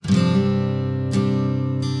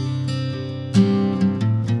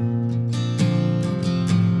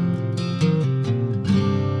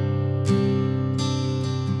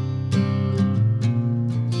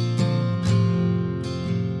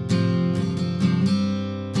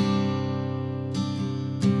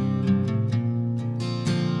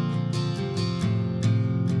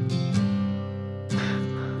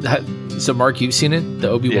So, Mark, you've seen it, the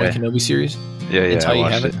Obi-Wan Kenobi series? Yeah, That's how I you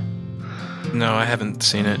watched have it. No, I haven't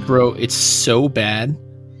seen it. Bro, it's so bad.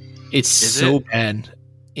 It's Is so it? bad.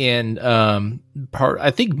 And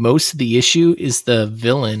I think most of the issue is the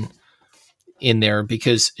villain in there,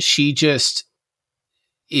 because she just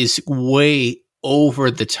is way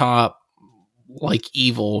over the top, like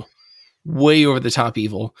evil, way over the top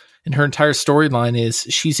evil. And her entire storyline is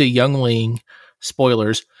she's a youngling.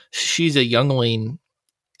 Spoilers. She's a youngling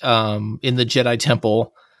in the Jedi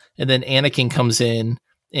Temple, and then Anakin comes in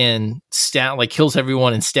and kills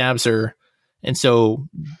everyone and stabs her. And so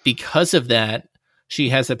because of that, she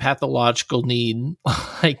has a pathological need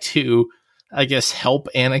to, I guess, help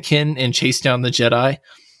Anakin and chase down the Jedi.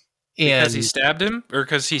 And Because he stabbed him, or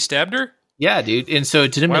because he stabbed her? yeah, dude. And so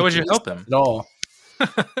it didn't Why make would you any help sense him? at all.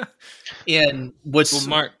 And Well,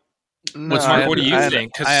 Mark, No, what do you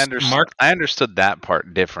think? 'Cause I understood that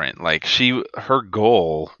part different. Like her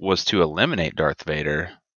goal was to eliminate Darth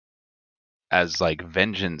Vader as like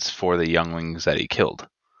vengeance for the younglings that he killed.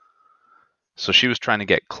 So she was trying to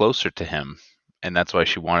get closer to him, and that's why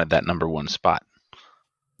she wanted that number 1 spot.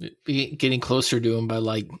 getting closer to him by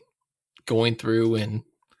like going through and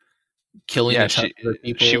killing a ton of other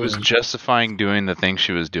people. She was justifying doing the thing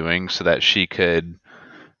she was doing so that she could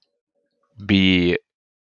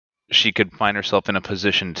find herself in a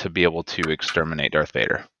position to be able to exterminate Darth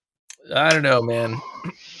Vader. I don't know, man.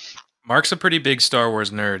 Mark's a pretty big Star Wars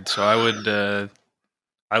nerd, so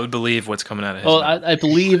I would believe what's coming out of his mouth.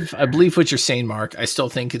 I believe what you're saying, Mark. I still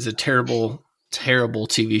think it's a terrible, terrible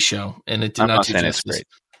TV show, and it did not do justice. Great.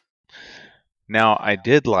 Now, I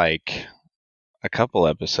did like a couple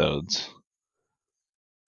episodes,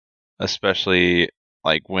 especially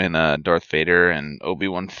like when Darth Vader and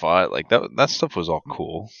Obi-Wan fought. Like that stuff was all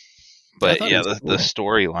cool. But yeah, the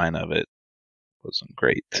storyline of it wasn't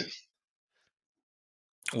great.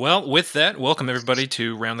 Well, with that, welcome everybody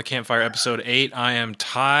to Round the Campfire episode 8. I am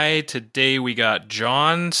Ty. Today we got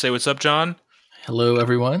John. Say what's up, John. Hello,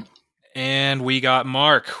 everyone. And we got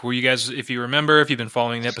Mark. Who you guys, if you remember, if you've been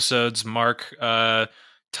following the episodes, Mark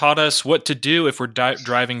taught us what to do if we're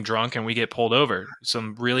driving drunk and we get pulled over.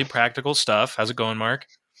 Some really practical stuff. How's it going, Mark?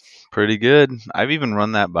 Pretty good. I've even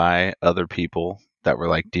run that by other people that were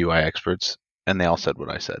like DUI experts, and they all said what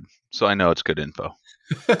I said. So I know it's good info.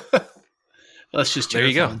 Let's just there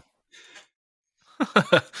you go.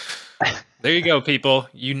 There you go, people.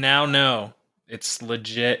 You now know it's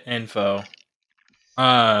legit info.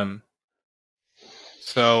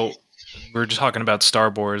 So we're just talking about Star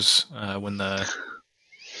Wars when the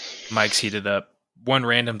mics heated up. One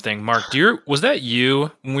random thing, Mark. Was that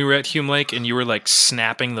you when we were at Hume Lake and you were like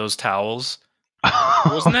snapping those towels?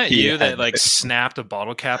 Wasn't that you that like snapped a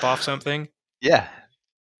bottle cap off something? Yeah.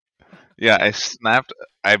 Yeah,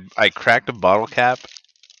 I cracked a bottle cap,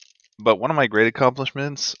 but one of my great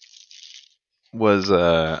accomplishments was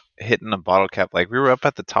hitting a bottle cap. Like we were up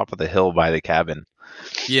at the top of the hill by the cabin.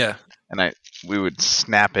 Yeah. And we would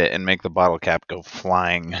snap it and make the bottle cap go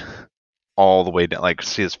flying all the way down, like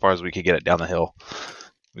see as far as we could get it down the hill.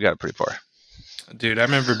 We got it pretty far. Dude, I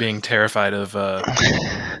remember being terrified of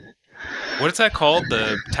what is that called?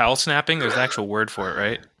 The towel snapping? There's an actual word for it,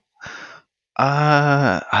 right?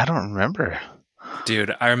 I don't remember.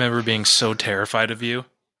 Dude, I remember being so terrified of you.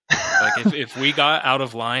 Like if we got out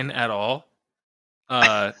of line at all,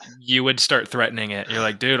 you would start threatening it. You're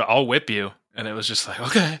like, dude, I'll whip you. And it was just like,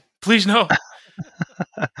 okay, please no.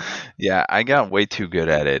 Yeah, I got way too good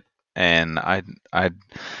at it. And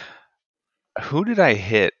who did I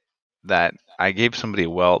hit that I gave somebody a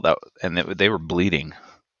welt and they were bleeding?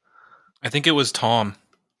 I think it was Tom.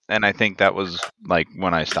 And I think that was like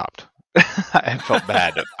when I stopped. I felt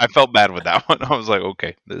bad. I felt bad with that one. I was like,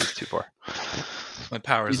 okay, this is too far. My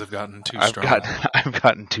powers have gotten too strong. I've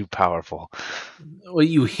gotten too powerful. Well,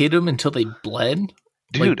 you hit him until they bled?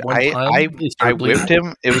 Dude, like I whipped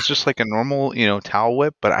him. It was just like a normal, towel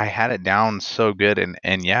whip, but I had it down so good,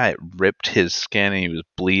 and yeah, it ripped his skin, and he was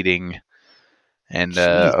bleeding. And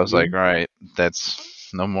Jeez, I was like, all right,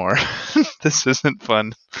 that's no more. This isn't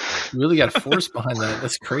fun. You really got a force behind that.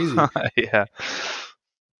 That's crazy. Yeah.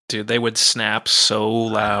 Dude, they would snap so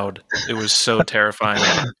loud. It was so terrifying.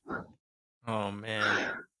 Oh,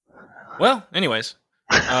 man. Well, anyways.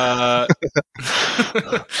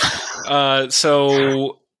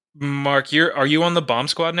 So, Mark, are you on the bomb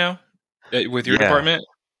squad now with your department?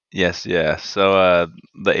 Yes, yeah. So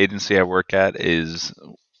the agency I work at is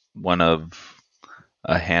one of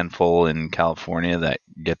a handful in California that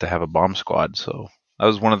get to have a bomb squad. So that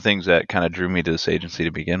was one of the things that kind of drew me to this agency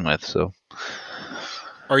to begin with. So,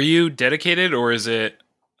 are you dedicated, or is it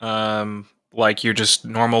like you're just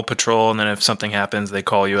normal patrol, and then if something happens, they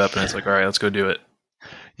call you up, and it's like, all right, let's go do it.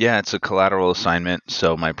 Yeah, it's a collateral assignment.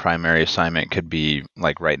 So my primary assignment could be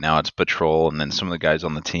like right now it's patrol, and then some of the guys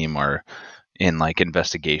on the team are in like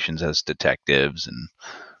investigations as detectives, and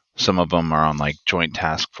some of them are on like joint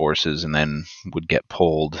task forces, and then would get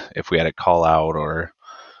pulled if we had a call out or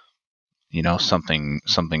something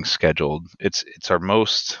scheduled. It's our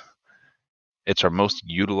most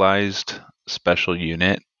utilized special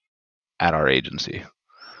unit at our agency.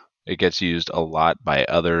 It gets used a lot by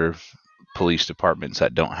other police departments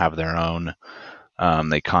that don't have their own.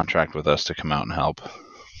 They contract with us to come out and help.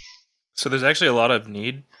 So there's actually a lot of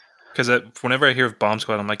need, because whenever I hear of bomb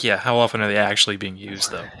squad, I'm like, yeah, how often are they actually being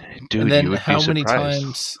used though? Dude, and then you would how be many surprised.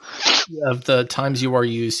 times of the times you are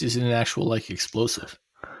used is it an actual like explosive?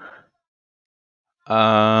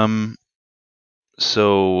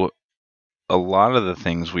 So a lot of the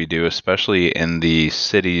things we do, especially in the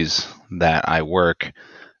cities that I work,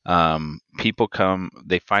 people come,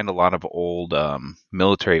 they find a lot of old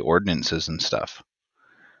military ordinances and stuff.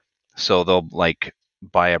 So they'll like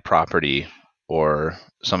buy a property, or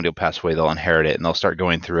somebody will pass away, they'll inherit it, and they'll start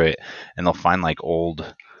going through it, and they'll find like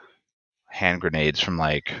old hand grenades from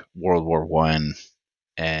like World War One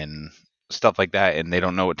and stuff like that, and they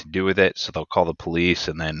don't know what to do with it, so they'll call the police,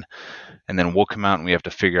 and then we'll come out and we have to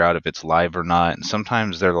figure out if it's live or not. And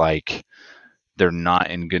sometimes they're not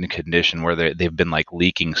in good condition, where they've been like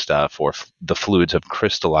leaking stuff, or the fluids have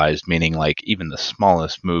crystallized, meaning like even the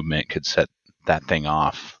smallest movement could set that thing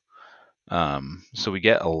off. So we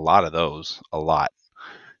get a lot of those, a lot.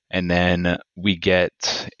 And then we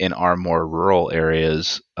get in our more rural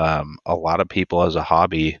areas, a lot of people as a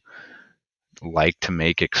hobby like to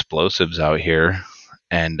make explosives out here,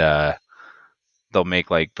 and they'll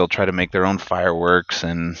try to make their own fireworks,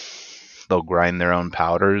 and they'll grind their own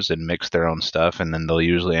powders and mix their own stuff, and then they'll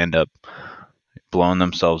usually end up blowing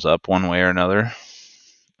themselves up one way or another.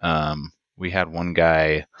 We had one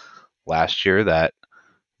guy last year that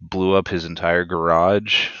blew up his entire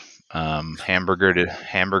garage.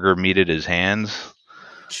 Hamburger meat at his hands.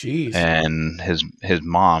 Jeez. And his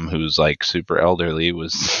mom, who's like super elderly,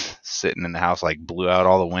 was sitting in the house, like blew out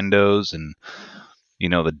all the windows, and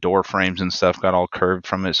the door frames and stuff got all curved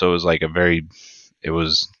from it. So it was like it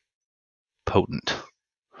was potent.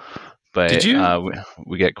 But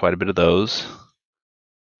we get quite a bit of those.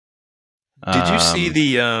 Did you see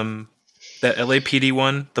the LAPD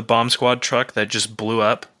one, the bomb squad truck that just blew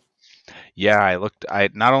up? Yeah, I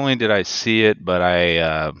not only did I see it,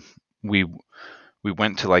 but we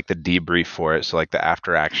went to like the debrief for it, so like the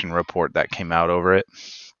after action report that came out over it.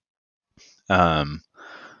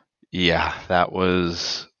 Yeah, that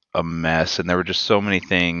was a mess, and there were just so many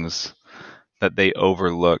things that they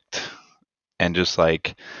overlooked, and just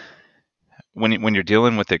like when you're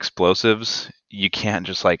dealing with explosives, you can't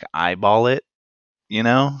just like eyeball it,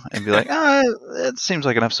 and be like, it seems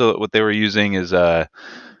like enough. So what they were using is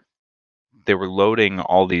they were loading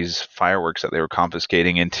all these fireworks that they were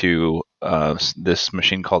confiscating into this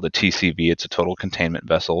machine called a TCV. It's a total containment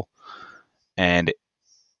vessel, and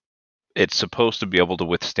it's supposed to be able to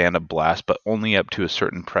withstand a blast, but only up to a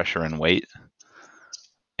certain pressure and weight.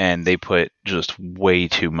 And they put just way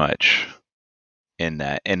too much in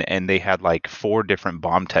that, and they had like 4 different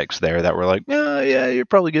bomb techs there that were like, yeah, you're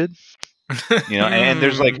probably good, and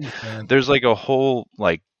there's like a whole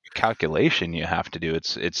like calculation you have to do.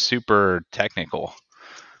 It's super technical.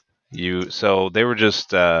 So they were just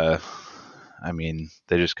they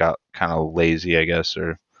just got kind of lazy, I guess,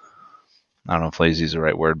 or I don't know if lazy is the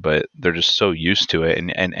right word, but they're just so used to it,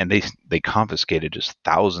 and they confiscated just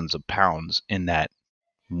thousands of pounds in that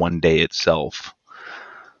one day itself.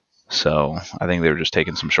 So I think they were just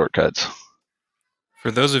taking some shortcuts. For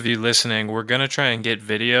those of you listening, we're going to try and get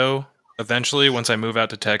video eventually once I move out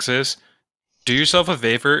to Texas. Do yourself a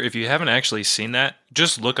favor, if you haven't actually seen that,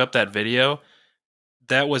 just look up that video.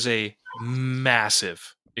 That was a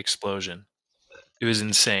massive explosion. It was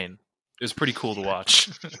insane. It was pretty cool to watch.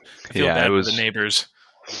 I feel bad for the neighbors.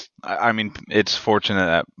 I mean, it's fortunate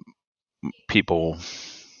that people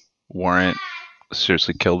weren't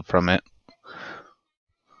seriously killed from it.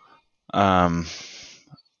 And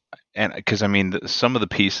because some of the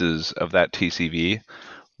pieces of that TCV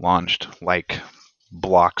launched like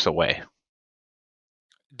blocks away.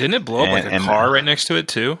 Didn't it blow up like a car right next to it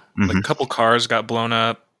too? Mm-hmm. Like a couple cars got blown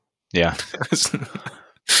up. Yeah.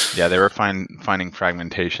 Yeah, they were finding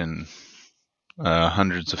fragmentation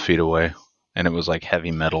hundreds of feet away, and it was like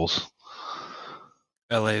heavy metals.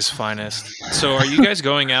 LA's finest. So are you guys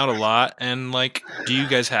going out a lot, and like do you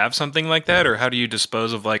guys have something like that, or how do you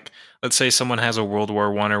dispose of, like, let's say someone has a World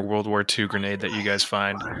War One or World War II grenade that you guys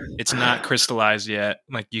find. It's not crystallized yet,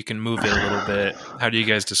 like you can move it a little bit. How do you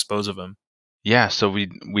guys dispose of them? Yeah, so we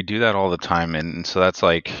do that all the time, and so that's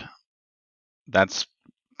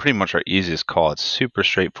pretty much our easiest call. It's super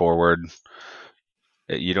straightforward.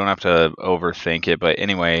 You don't have to overthink it, but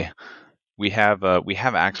anyway, we have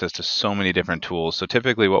access to so many different tools. So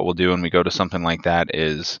typically, what we'll do when we go to something like that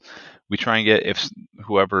is we try and get, if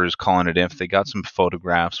whoever is calling it in, if they got some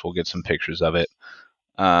photographs, we'll get some pictures of it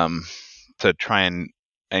to try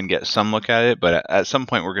and get some look at it. But at some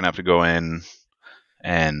point, we're gonna have to go in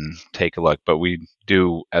and take a look. But we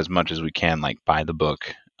do as much as we can, like by the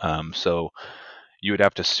book. So you would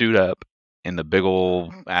have to suit up in the big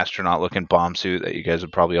old astronaut-looking bomb suit that you guys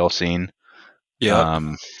have probably all seen.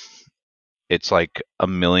 Yeah. It's like 1.5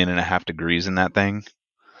 million degrees in that thing,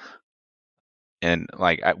 and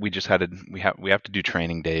like we just had to we have to do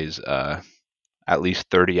training days at least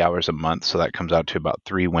 30 hours a month, so that comes out to about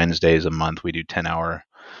 3 Wednesdays a month. We do 10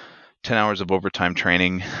 hours of overtime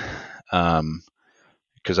training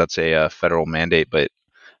because that's a federal mandate, but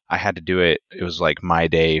I had to do it. It was like my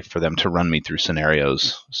day for them to run me through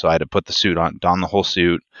scenarios. So I had to put the suit on, don the whole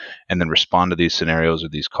suit, and then respond to these scenarios or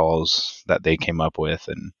these calls that they came up with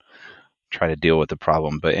and try to deal with the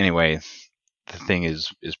problem. But anyway, the thing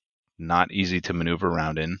is not easy to maneuver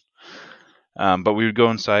around in. But we would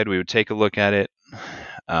go inside, we would take a look at it,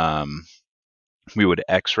 we would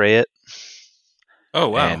X-ray it. Oh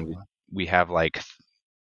wow. And we have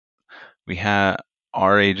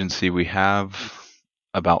our agency, we have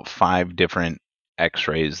about 5 different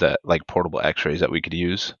X-rays, that like portable X-rays that we could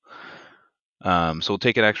use. So we'll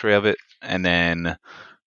take an X-ray of it, and then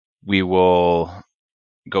we will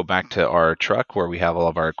go back to our truck where we have all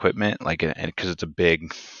of our equipment, like, because it's a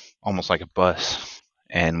big, almost like a bus,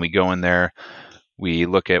 and we go in there. We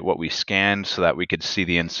look at what we scanned so that we could see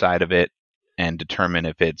the inside of it and determine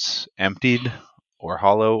if it's emptied or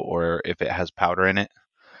hollow, or if it has powder in it.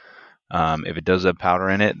 If it does have powder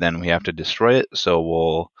in it, then we have to destroy it. So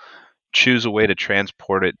we'll choose a way to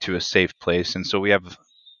transport it to a safe place. And so we have,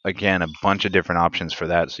 again, a bunch of different options for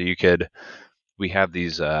that. So we have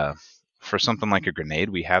these, for something like a grenade,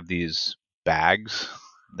 we have these bags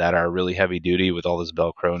that are really heavy duty with all this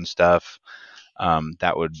Velcro and stuff,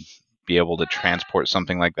 that would be able to transport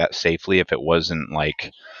something like that safely. If it wasn't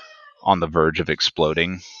like on the verge of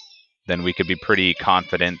exploding, then we could be pretty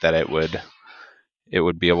confident that it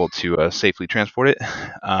would be able to safely transport it.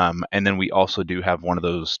 And then we also do have one of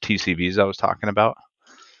those TCVs I was talking about.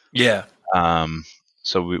 Yeah.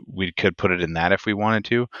 So we could put it in that if we wanted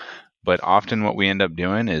to. But often what we end up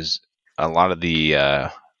doing is a lot of the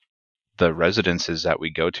residences that we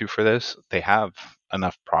go to for this, they have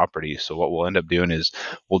enough property. So what we'll end up doing is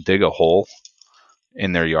we'll dig a hole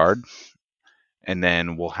in their yard, and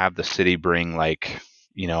then we'll have the city bring like,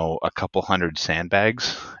 a couple hundred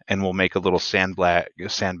sandbags, and we'll make a little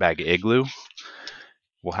sandbag igloo.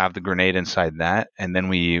 We'll have the grenade inside that, and then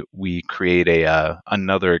we create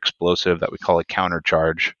another explosive that we call a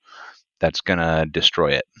countercharge that's gonna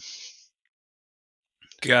destroy it.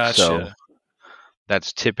 Gotcha. So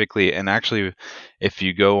that's typically, and actually, if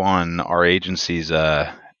you go on our agency's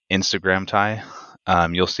Instagram, Ty,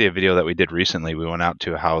 you'll see a video that we did recently. We went out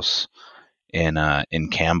to a house in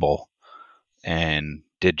Campbell and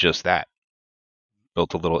did just that.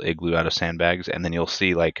 Built a little igloo out of sandbags, and then you'll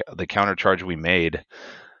see like the countercharge we made.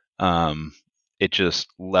 It just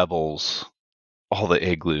levels all the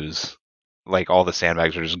igloos. Like all the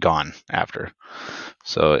sandbags are just gone after.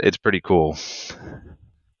 So it's pretty cool.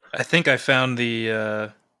 I think I found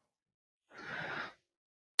the.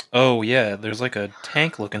 Oh yeah, there's like a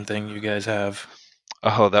tank looking thing you guys have.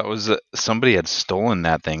 Oh, that was somebody had stolen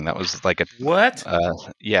that thing. That was like a what?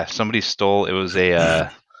 Yeah, somebody stole. It was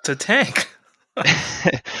a. It's a tank.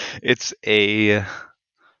 It's a.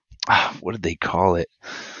 What did they call it?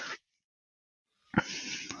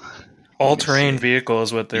 All-terrain vehicle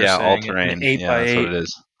is what they're saying. Yeah, all-terrain. 8x8. That's what it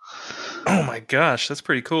is. Oh my gosh, that's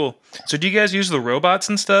pretty cool. So do you guys use the robots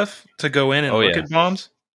and stuff to go in and look at bombs?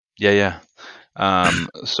 Yeah.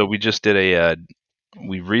 So we just did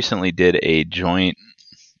we recently did a joint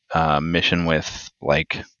mission with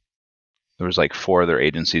there was 4 other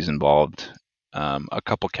agencies involved, a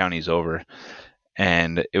couple counties over,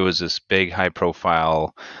 and it was this big high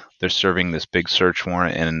profile. They're serving this big search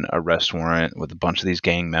warrant and arrest warrant with a bunch of these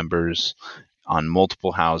gang members on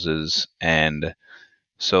multiple houses, and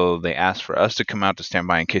so they asked for us to come out to stand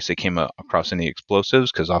by in case they came across any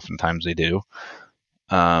explosives, because oftentimes they do.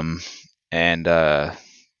 And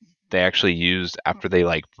they actually used, after they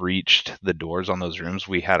like breached the doors on those rooms,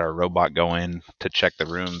 we had our robot go in to check the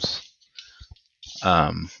rooms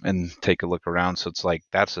and take a look around. So it's like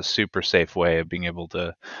that's a super safe way of being able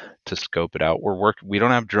to scope it out. We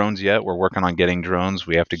don't have drones yet. We're working on getting drones.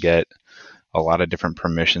 We have to get a lot of different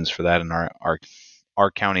permissions for that, and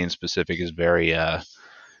our county in specific is very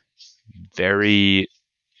very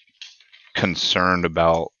concerned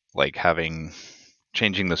about like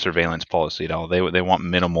changing the surveillance policy at all. They want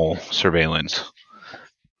minimal surveillance.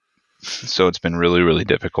 So it's been really, really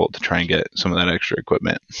difficult to try and get some of that extra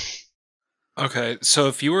equipment. Okay, so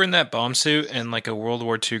if you were in that bomb suit and like a World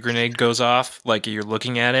War II grenade goes off, like you're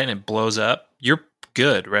looking at it and it blows up, you're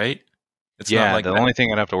good, right? It's not like the only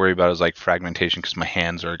thing I'd have to worry about is like fragmentation because my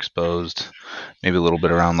hands are exposed, maybe a little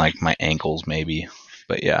bit around like my ankles, maybe.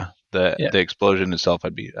 But yeah, the explosion itself,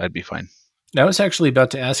 I'd be fine. I was actually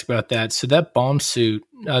about to ask about that. So that bomb suit,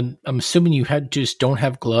 I'm assuming you just don't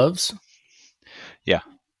have gloves. Yeah.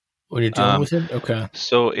 When you're dealing with it? Okay.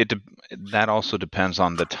 So that also depends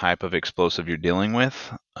on the type of explosive you're dealing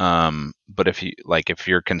with. But if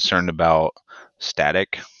you're concerned about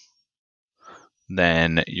static,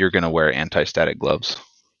 then you're going to wear anti-static gloves.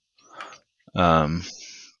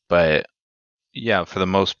 But yeah, for the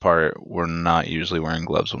most part, we're not usually wearing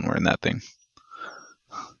gloves when we're in that thing.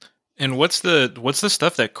 And what's the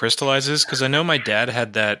stuff that crystallizes? Because I know my dad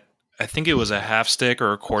had that. I think it was a half stick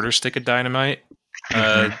or a quarter stick of dynamite.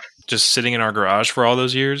 Just sitting in our garage for all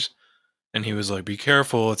those years. And he was like, be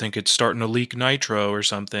careful. I think it's starting to leak nitro or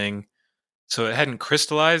something. So it hadn't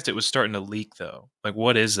crystallized. It was starting to leak, though. Like,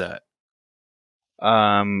 what is that?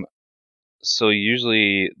 So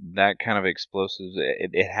usually that kind of explosives,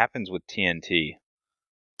 it happens with TNT.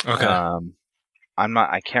 Okay.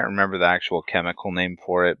 I can't remember the actual chemical name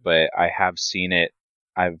for it, but I have seen it.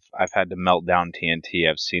 I've had to melt down TNT.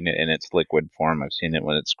 I've seen it in its liquid form. I've seen it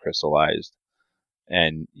when it's crystallized.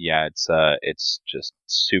 And yeah, it's just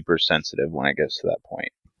super sensitive when it gets to that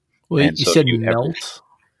point. Well, you said melt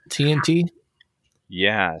TNT?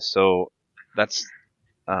 Yeah, so that's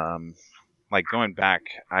like going back,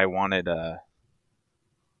 I wanted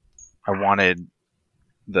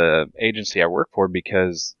the agency I work for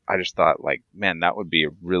because I just thought like, man, that would be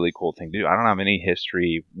a really cool thing to do. I don't have any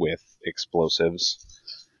history with explosives.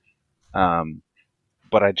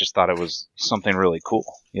 But I just thought it was something really cool.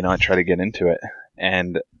 I tried to get into it.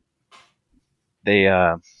 And they,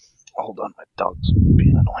 hold on, my dog's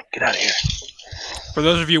being annoying. Get out of here. For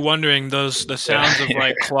those of you wondering, the sounds of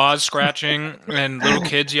like claws scratching and little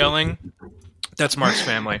kids yelling, that's Mark's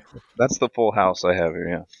family. That's the full house I have here,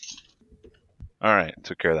 yeah. All right,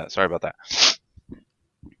 took care of that. Sorry about that. It's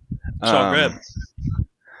all good.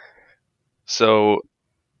 So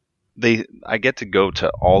I get to go to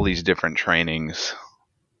all these different trainings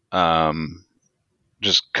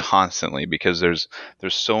just constantly because there's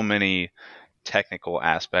so many technical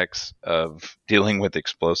aspects of dealing with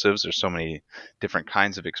explosives. There's so many different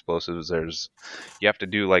kinds of explosives. You have to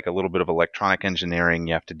do like a little bit of electronic engineering.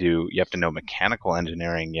 You have to know mechanical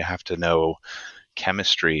engineering. You have to know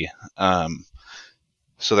chemistry.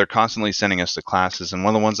 So they're constantly sending us to classes. And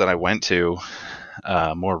one of the ones that I went to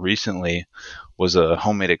more recently was a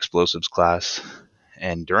homemade explosives class.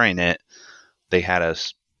 And during it, they had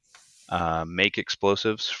us make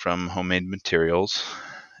explosives from homemade materials,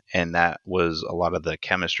 and that was a lot of the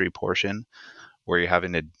chemistry portion where you're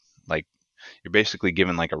having to you're basically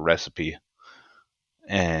given like a recipe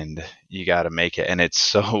and you got to make it. And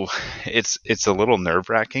it's a little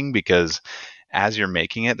nerve-wracking because as you're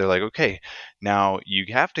making it, they're like, okay, now you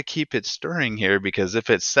have to keep it stirring here because if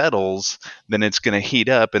it settles, then it's going to heat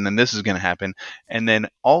up and then this is going to happen. And then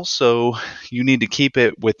also you need to keep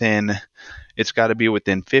it it's got to be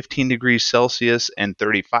within 15 degrees Celsius and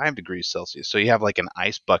 35 degrees Celsius. So you have like an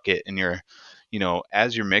ice bucket and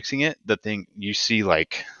as you're mixing it, you see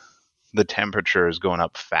like the temperature is going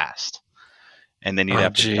up fast. And then you'd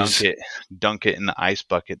have to dunk it in the ice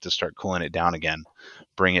bucket to start cooling it down again,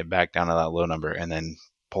 bring it back down to that low number, and then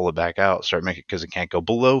pull it back out, start making it because it can't go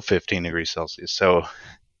below 15 degrees Celsius. So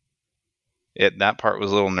that part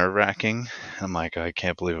was a little nerve-wracking. I'm like, I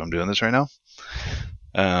can't believe I'm doing this right now.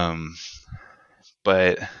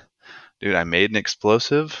 But dude, I made an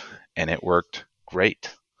explosive and it worked great.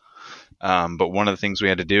 But one of the things we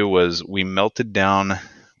had to do was we melted down.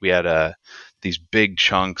 We had these big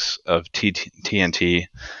chunks of TNT,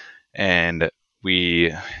 and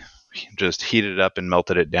we just heated it up and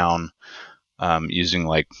melted it down using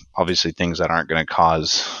like obviously things that aren't going to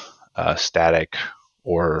cause static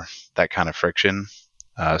or that kind of friction.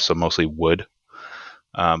 So mostly wood,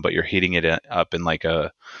 but you're heating it up in like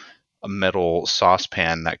a a metal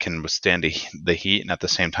saucepan that can withstand the heat, and at the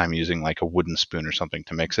same time using like a wooden spoon or something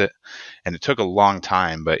to mix it. And it took a long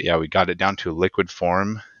time, but yeah, we got it down to a liquid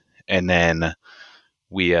form, and then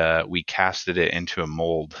we casted it into a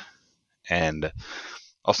mold. And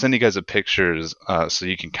I'll send you guys a pictures so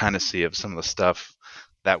you can kind of see of some of the stuff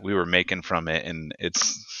that we were making from it, and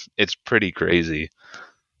it's pretty crazy.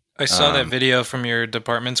 I saw that video from your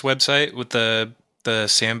department's website with the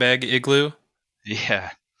sandbag igloo. Yeah.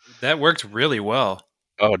 That worked really well.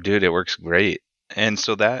 Oh, dude, it works great. And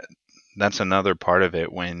so that's another part of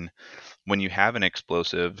it when you have an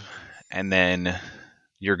explosive and then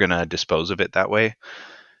you're going to dispose of it that way,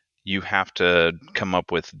 you have to come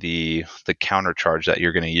up with the counter charge that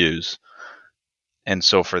you're going to use. And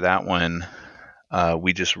so for that one,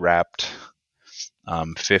 we just wrapped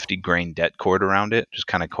 50 grain det cord around it, just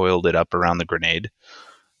kind of coiled it up around the grenade.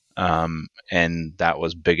 And that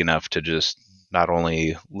was big enough to just not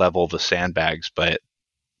only level the sandbags, but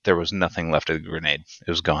there was nothing left of the grenade. It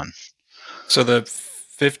was gone. So the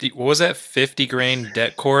 50 grain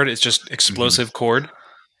det cord is just explosive cord?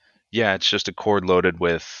 Yeah, it's just a cord loaded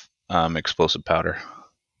with explosive powder.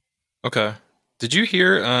 Okay. Did you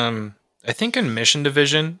hear, I think in Mission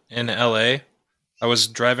Division in LA, I was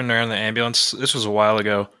driving around the ambulance, this was a while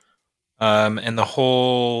ago, and the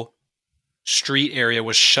whole street area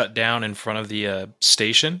was shut down in front of the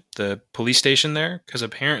station, the police station there, because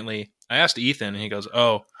apparently, I asked Ethan, and he goes,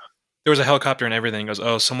 oh, there was a helicopter and everything. He goes,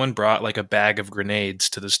 oh, someone brought like a bag of grenades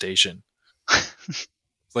to the station. It's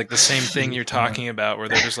like the same thing you're talking about, where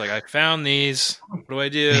they're just like, I found these, what do I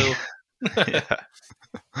do?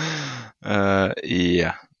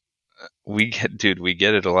 Yeah. We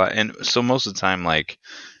get it a lot. And so most of the time, like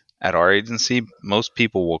at our agency, most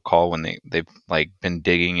people will call when they've like been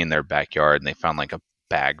digging in their backyard and they found like a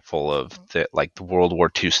bag full of the World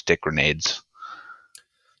War II stick grenades.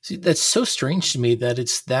 See, that's so strange to me that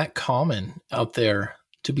it's that common out there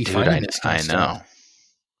to be finding this kind of stuff. I know.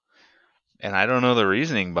 And I don't know the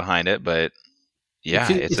reasoning behind it, but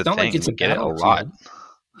yeah, it's a not thing. Like it's we get it a lot.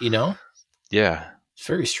 You know? Yeah. It's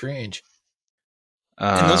very strange.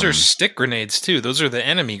 And those are stick grenades too. Those are the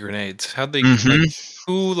enemy grenades. How'd they?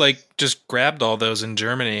 Who just grabbed all those in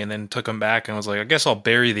Germany and then took them back and was like, I guess I'll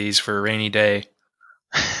bury these for a rainy day.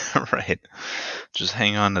 Right. Just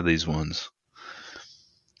hang on to these ones.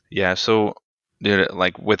 Yeah. So, dude,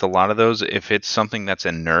 like with a lot of those, if it's something that's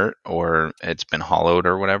inert or it's been hollowed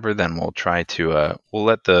or whatever, then we'll try to we'll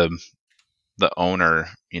let the owner,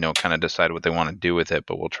 kind of decide what they want to do with it,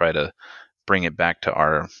 but we'll try to bring it back to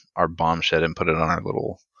our bomb shed and put it on our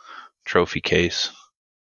little trophy case.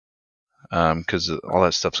 Because all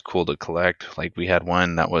that stuff's cool to collect. Like we had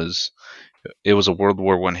one that it was a World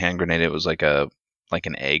War I hand grenade. It was like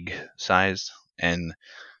an egg size, and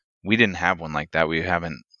we didn't have one like that. We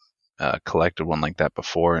haven't collected one like that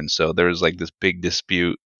before, and so there was like this big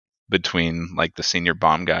dispute between like the senior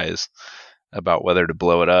bomb guys about whether to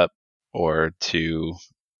blow it up or to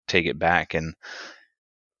take it back. And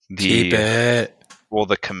keep it. Well,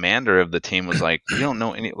 the commander of the team was like, we don't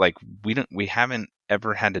know we haven't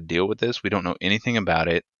ever had to deal with this. We don't know anything about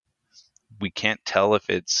it. We can't tell if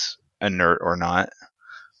it's inert or not.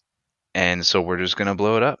 And so we're just going to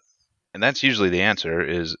blow it up. And that's usually the answer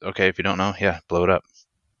is, okay, if you don't know, yeah, blow it up.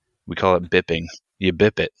 We call it bipping. You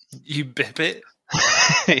bip it. You bip it?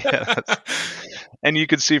 Yeah. And you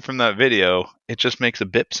could see from that video, it just makes a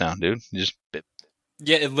bip sound, dude. You just bip.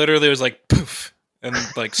 Yeah, it literally was like poof. And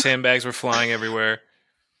like sandbags were flying everywhere.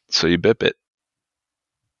 So you bip it.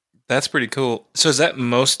 That's pretty cool. So is that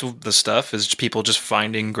most of the stuff? Is people just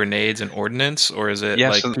finding grenades and ordnance? Or is it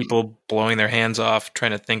people blowing their hands off,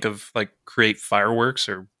 trying to think of create fireworks?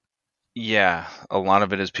 Or yeah, a lot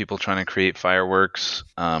of it is people trying to create fireworks.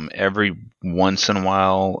 Every once in a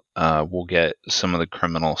while, we'll get some of the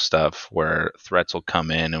criminal stuff where threats will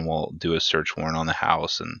come in and we'll do a search warrant on the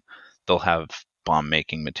house and they'll have bomb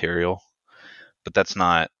making material. But that's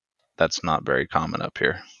not very common up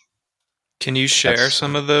here. Can you share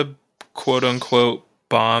some of the quote unquote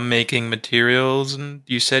bomb making materials? And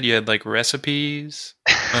you said you had recipes.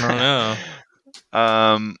 I don't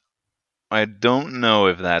know. I don't know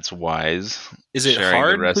if that's wise. Is it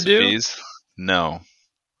hard to do? No.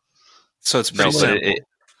 So it's pretty simple.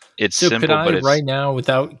 It's simple. Could I right now,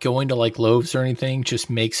 without going to Lowe's or anything, just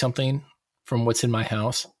make something from what's in my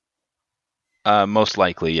house? Most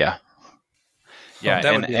likely, yeah. Yeah,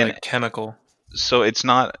 that would be chemical. So it's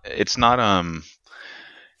not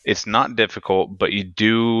difficult, but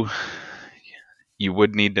you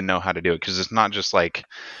would need to know how to do it, because it's not just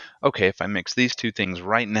okay, if I mix these two things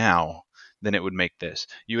right now, then it would make this.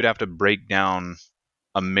 You would have to break down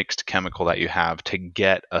a mixed chemical that you have to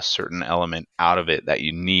get a certain element out of it that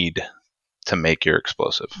you need to make your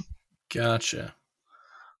explosive. Gotcha.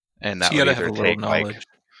 And that So you would gotta have either a little take like, knowledge.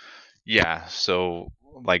 yeah, so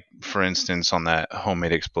like for instance on that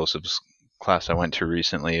homemade explosives class I went to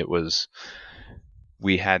recently,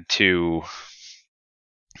 we had to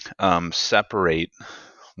separate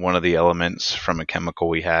one of the elements from a chemical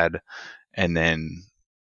we had, and then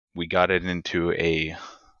we got it into a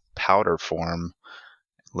powder form,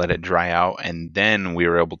 let it dry out, and then we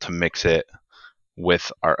were able to mix it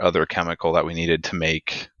with our other chemical that we needed to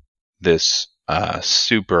make this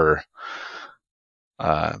super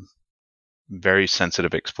very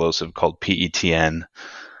sensitive explosive called PETN.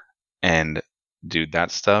 And dude,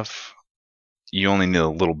 that stuff, you only need a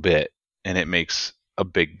little bit and it makes a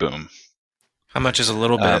big boom. How much is a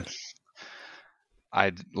little bit?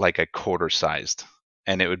 I'd like a quarter sized,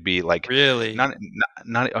 and it would be like Really? not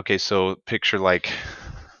okay. So picture like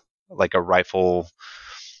a rifle,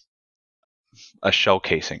 a shell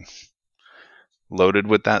casing loaded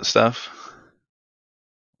with that stuff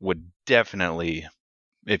would definitely,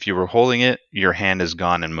 if you were holding it, your hand is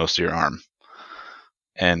gone and most of your arm,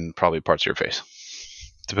 and probably parts of your face,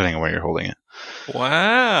 depending on where you're holding it.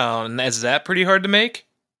 Wow. And is that pretty hard to make?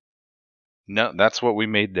 No, that's what we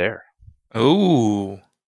made there. Ooh.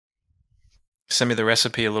 Send me the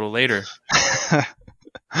recipe a little later.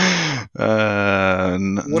 No,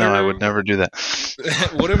 I would never do that.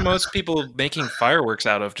 What are most people making fireworks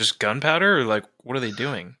out of? Just gunpowder? Or like, what are they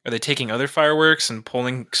doing? Are they taking other fireworks and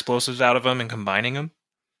pulling explosives out of them and combining them?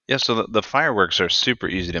 Yeah, so the fireworks are super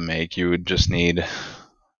easy to make. You would just need,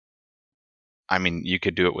 I mean, you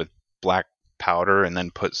could do it with black powder and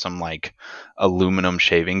then put some like aluminum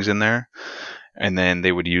shavings in there. And then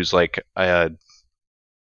they would use like a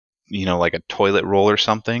toilet roll or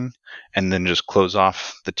something, and then just close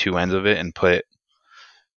off the two ends of it and put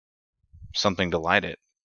something to light it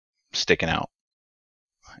sticking out.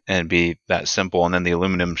 And it'd be that simple. And then the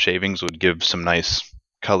aluminum shavings would give some nice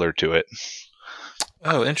color to it.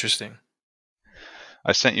 Oh, interesting.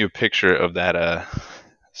 I sent you a picture of that.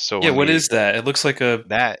 So yeah, what is that? It looks like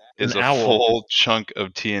that is an a owl. full chunk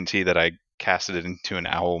of TNT that I casted it into an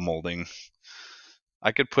owl molding.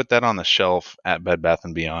 I could put that on the shelf at Bed Bath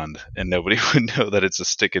 & Beyond, and nobody would know that it's a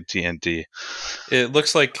stick of TNT. It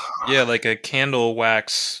looks like, like a candle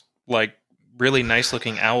wax, like really nice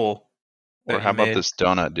looking owl. Or how about this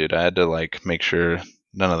donut, dude? I had to like make sure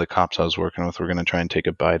none of the cops I was working with were going to try and take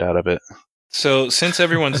a bite out of it. So since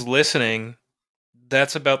everyone's listening,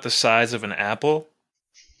 that's about the size of an apple.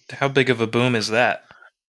 How big of a boom is that?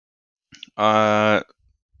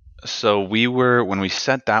 So when we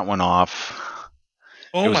set that one off.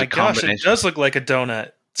 Oh my gosh, it does look like a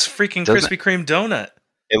donut. It's a freaking Krispy Kreme donut.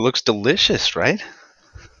 It looks delicious, right?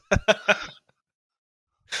 And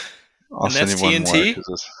that's TNT?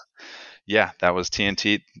 Yeah, that was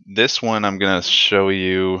TNT. This one I'm going to show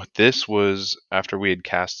you. This was after we had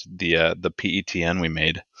cast the PETN we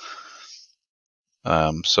made.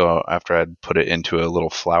 So after I'd put it into a little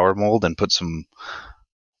flower mold and put some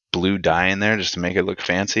blue dye in there just to make it look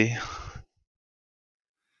fancy.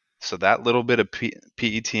 So that little bit of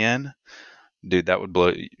PETN, dude, that would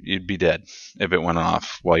blow. You'd be dead if it went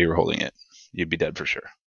off while you were holding it. You'd be dead for sure.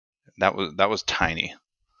 That was tiny.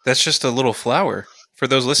 That's just a little flower. For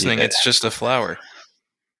those listening, It's just a flower.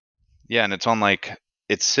 Yeah, and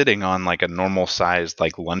it's sitting on like a normal sized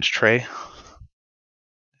like lunch tray.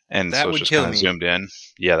 And that so it's just kind of zoomed in.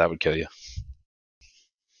 Yeah, that would kill you.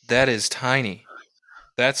 That is tiny.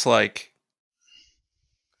 That's like,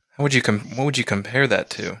 what would you compare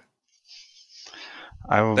that to?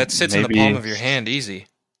 That sits in the palm of your hand easy.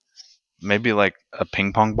 Maybe like a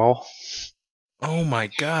ping pong ball. Oh my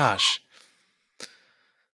gosh.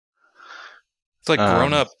 It's like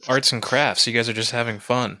grown-up arts and crafts. You guys are just having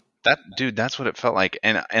fun. That's what it felt like.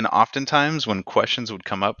 And oftentimes when questions would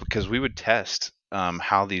come up, because we would test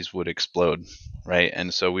how these would explode, right?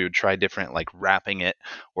 And so we would try different, like wrapping it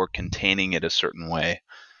or containing it a certain way.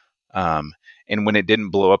 And when it didn't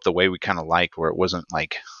blow up the way we kind of liked, where it wasn't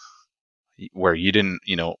like, where you didn't,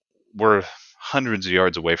 we're hundreds of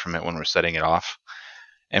yards away from it when we're setting it off.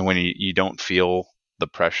 And when you don't feel the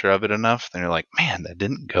pressure of it enough, then you're like, man, that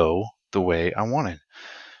didn't go the way I wanted.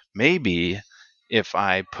 Maybe if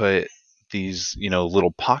I put these,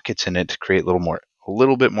 little pockets in it to create a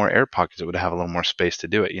little bit more air pockets, it would have a little more space to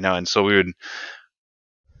do it, And so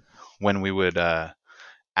when we would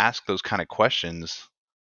ask those kind of questions,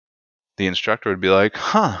 the instructor would be like,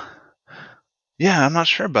 yeah, I'm not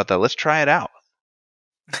sure about that. Let's try it out.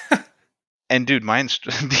 And dude,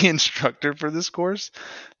 the instructor for this course,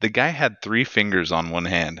 the guy had 3 fingers on one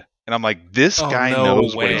hand. And I'm like, this Oh, guy no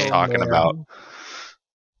knows what he's way. talking man. about.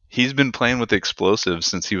 He's been playing with explosives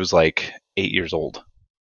since he was like 8 years old.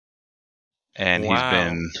 And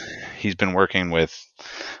Wow. he's been working with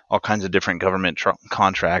all kinds of different government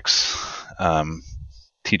contracts,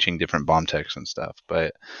 teaching different bomb techs and stuff.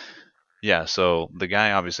 But yeah, so the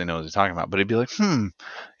guy obviously knows what he's talking about. But he'd be like,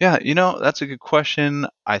 yeah, that's a good question.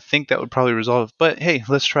 I think that would probably resolve it. But hey,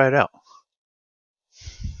 let's try it out.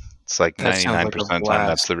 It's like That sounds 99% like a of the time that's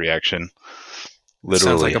blast. the reaction.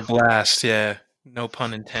 Sounds like Literally. a blast. Yeah. No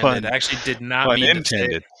pun intended. I actually did not Pun mean to say.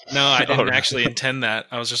 intended. No, I Oh, didn't really? actually intend that.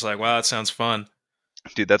 I was just like, wow, that sounds fun.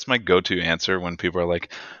 Dude, that's my go-to answer when people are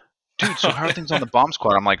like, dude, so how are things on the bomb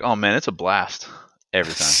squad? I'm like, oh man, it's a blast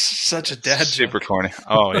every time. Such a dad Super joke. corny.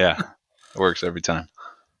 Oh yeah, it works every time.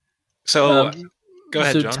 So go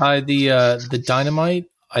ahead, so John. Ty, the dynamite,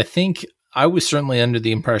 I think I was certainly under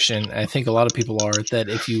the impression, I think a lot of people are, that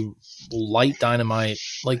if you light dynamite,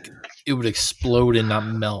 like it would explode and not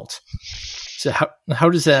melt. So how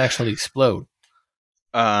does that actually explode?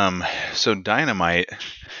 So dynamite,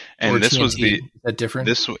 and Or this TNT, was the is that different?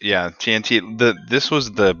 TNT. This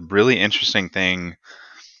was the really interesting thing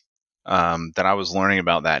that I was learning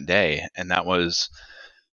about that day, and that was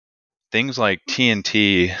things like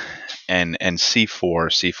TNT and C4.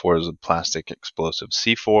 C4 is a plastic explosive.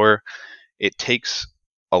 C4, it takes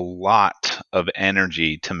a lot of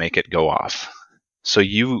energy to make it go off. So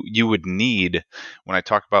you would need, when I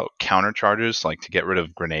talk about counter charges, like to get rid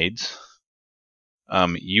of grenades,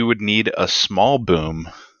 you would need a small boom.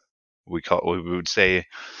 We would say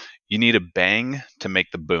you need a bang to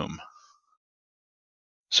make the boom.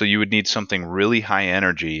 So you would need something really high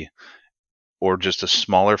energy, or just a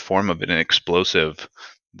smaller form of an explosive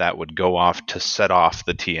that would go off to set off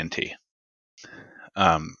the TNT.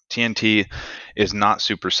 TNT is not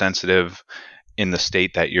super sensitive in the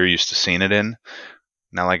state that you're used to seeing it in.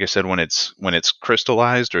 Now, like I said, when it's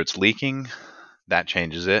crystallized or it's leaking, that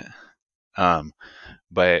changes it.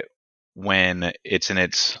 But when it's in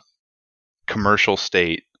its commercial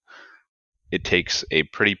state, it takes a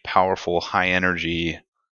pretty powerful, high energy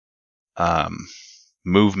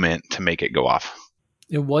movement to make it go off.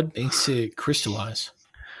 And what makes it crystallize?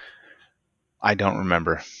 I don't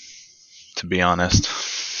remember, to be honest.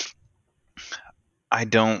 I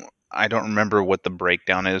don't remember what the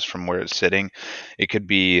breakdown is from where it's sitting. It could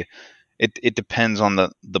be, it depends on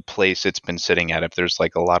the place it's been sitting at. If there's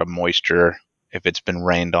like a lot of moisture, if it's been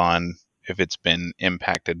rained on, if it's been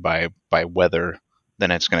impacted by weather,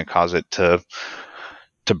 then it's going to cause it to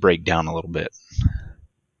break down a little bit.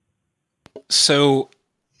 So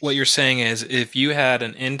what you're saying is, if you had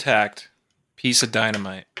an intact piece of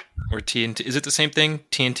dynamite or TNT, is it the same thing?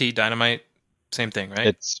 TNT, dynamite, same thing, right?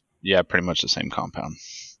 It's pretty much the same compound.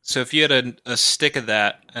 So if you had a stick of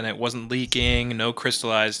that and it wasn't leaking, no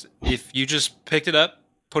crystallized, if you just picked it up,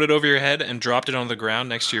 put it over your head, and dropped it on the ground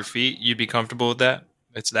next to your feet, you'd be comfortable with that?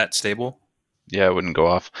 It's that stable? Yeah, it wouldn't go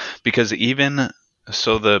off. Because even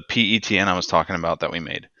so, the PETN I was talking about that we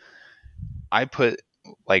made,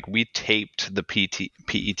 we taped the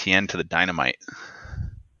PETN to the dynamite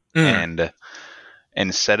and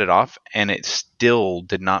set it off, and it still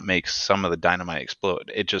did not make some of the dynamite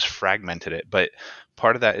explode. It just fragmented it. But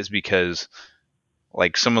part of that is because,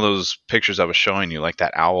 like, some of those pictures I was showing you, like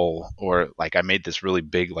that owl, or like I made this really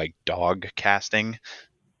big like dog casting,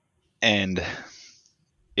 and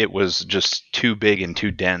it was just too big and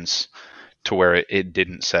too dense to where it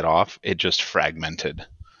didn't set off. It just fragmented.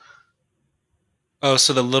 Oh,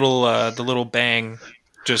 so the little bang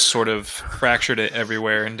just sort of fractured it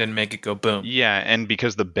everywhere and didn't make it go boom. Yeah, and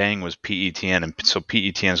because the bang was PETN, and so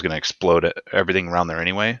PETN is going to explode everything around there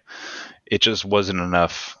anyway, it just wasn't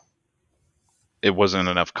enough. It wasn't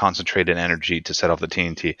enough concentrated energy to set off the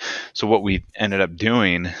TNT. So what we ended up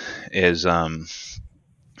doing is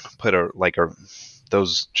put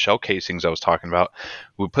those shell casings I was talking about.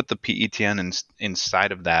 We put the PETN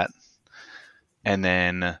inside of that, and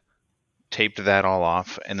then taped that all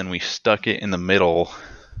off, and then we stuck it in the middle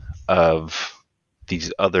of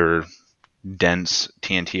these other dense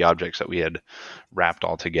TNT objects that we had wrapped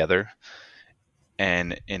all together.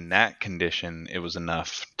 And in that condition, it was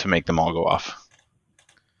enough to make them all go off.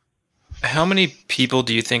 How many people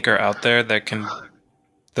do you think are out there that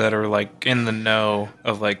are like in the know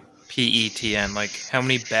of like PETN? Like, how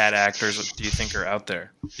many bad actors do you think are out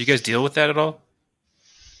there? Do you guys deal with that at all?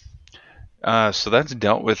 So that's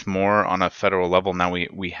dealt with more on a federal level. Now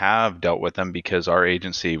we have dealt with them because our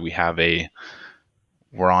agency, we're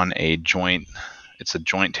on it's a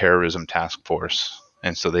joint terrorism task force.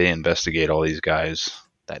 And so they investigate all these guys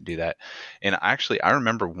that do that. And actually, I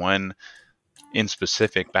remember one in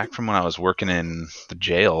specific, back from when I was working in the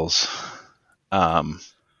jails, I'm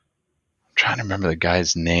trying to remember the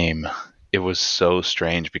guy's name. It was so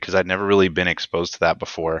strange because I'd never really been exposed to that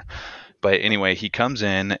before. But anyway, he comes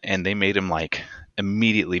in and they made him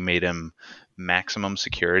immediately made him maximum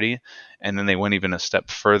security. And then they went even a step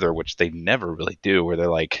further, which they never really do, where they're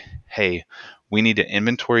like, hey, we need to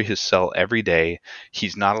inventory his cell every day.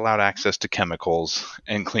 He's not allowed access to chemicals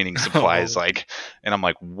and cleaning supplies. And I'm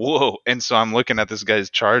like, whoa. And so I'm looking at this guy's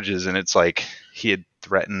charges and it's like he had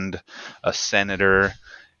threatened a senator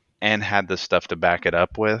and had the stuff to back it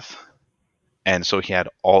up with. And so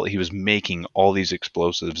he was making all these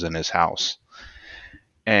explosives in his house.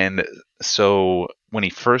 And so when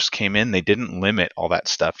he first came in, they didn't limit all that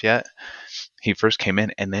stuff yet. He first came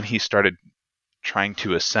in and then he started trying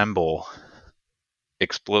to assemble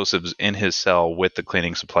explosives in his cell with the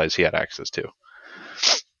cleaning supplies he had access to.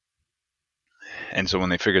 And so when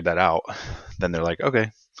they figured that out, then they're like,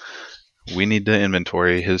 okay, we need to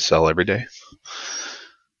inventory his cell every day.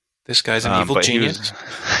 This guy's an evil genius.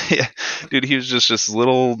 Yeah, dude, he was just this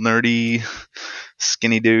little nerdy,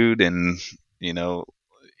 skinny dude, and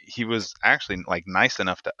he was actually nice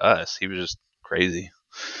enough to us. He was just crazy.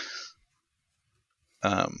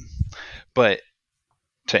 But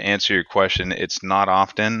to answer your question, it's not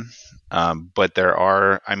often, but there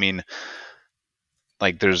are. I mean,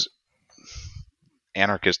 there's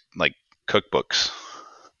anarchist cookbooks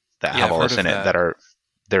that have all this in it that are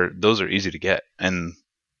those are easy to get and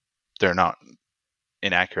they're not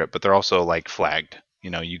inaccurate, but they're also flagged.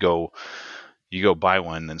 You go buy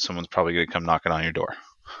one, then someone's probably going to come knocking on your door.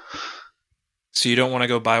 So you don't want to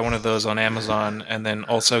go buy one of those on Amazon and then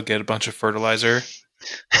also get a bunch of fertilizer,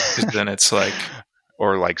 because then it's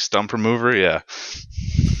or stump remover. Yeah.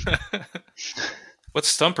 What's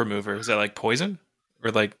stump remover? Is that poison or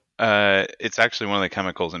it's actually one of the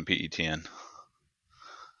chemicals in PETN.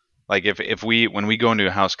 When we go into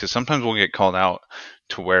a house, because sometimes we'll get called out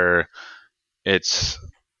to where it's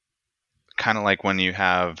kind of like when you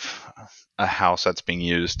have a house that's being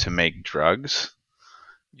used to make drugs.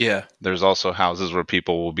 Yeah. There's also houses where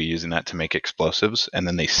people will be using that to make explosives and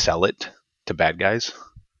then they sell it to bad guys.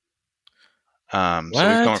 So we've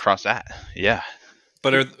come across that. Yeah.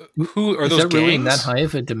 But who are those gangs? Really that high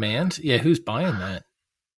of a demand? Yeah, who's buying that?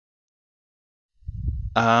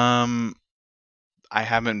 I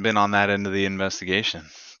haven't been on that end of the investigation,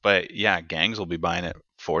 but yeah, gangs will be buying it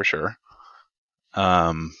for sure.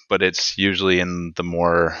 But it's usually in the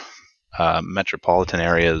more metropolitan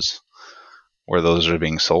areas where those are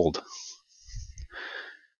being sold.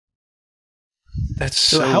 That's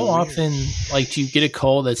so how weird. Often do you get a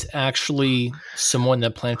call that's actually someone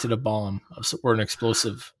that planted a bomb or an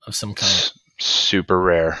explosive of some kind? Super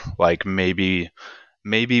rare, maybe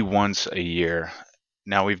once a year.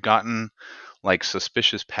 Now we've gotten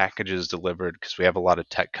suspicious packages delivered because we have a lot of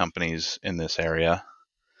tech companies in this area.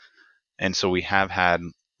 And so we have had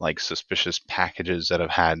suspicious packages that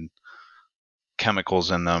have had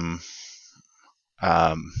chemicals in them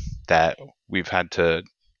that we've had to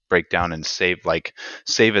break down and save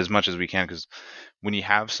as much as we can, because when you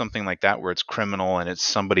have something like that where it's criminal and it's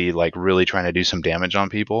somebody really trying to do some damage on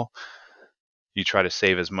people, you try to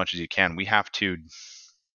save as much as you can. We have to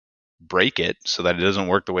break it so that it doesn't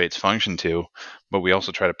work the way it's functioned to, but we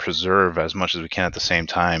also try to preserve as much as we can at the same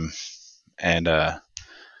time. And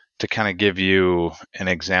to kind of give you an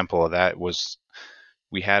example of that was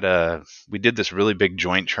we did this really big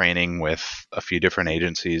joint training with a few different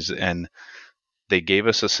agencies, and they gave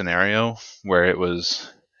us a scenario where it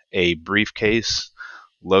was a briefcase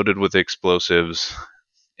loaded with explosives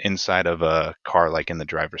inside of a car, in the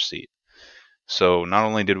driver's seat. So not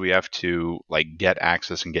only did we have to get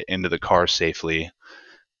access and get into the car safely,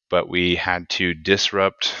 but we had to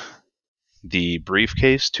disrupt the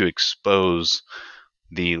briefcase to expose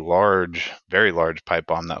the very large pipe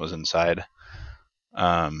bomb that was inside.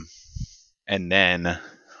 And then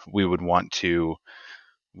we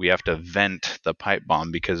have to vent the pipe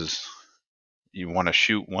bomb, because you want to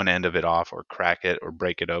shoot one end of it off or crack it or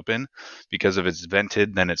break it open, because if it's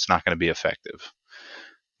vented, then it's not going to be effective.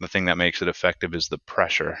 The thing that makes it effective is the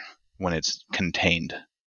pressure when it's contained.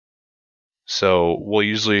 So we'll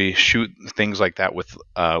usually shoot things like that with,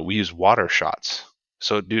 we use water shots.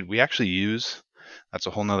 So dude, we actually use, that's a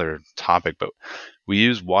whole nother topic, but we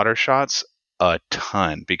use water shots a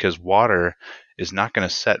ton because water is not going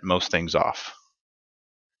to set most things off.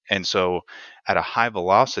 And so at a high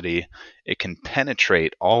velocity, it can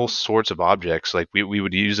penetrate all sorts of objects. We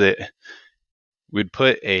would use it, we'd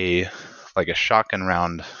put a shotgun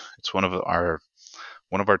round. It's one of our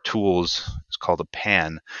tools. It's called a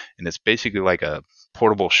pan, and it's basically like a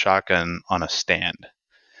portable shotgun on a stand,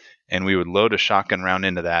 and we would load a shotgun round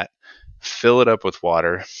into that, fill it up with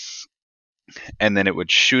water, and then it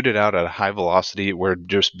would shoot it out at a high velocity where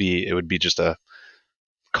it would be just a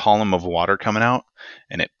column of water coming out,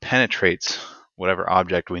 and it penetrates whatever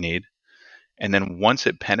object we need. And then once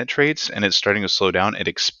it penetrates and it's starting to slow down, it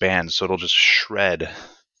expands, so it'll just shred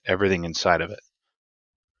everything inside of it.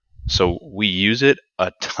 So we use it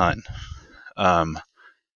a ton.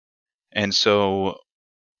 And so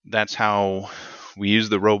that's how we use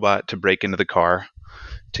the robot to break into the car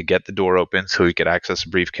to get the door open so we could access a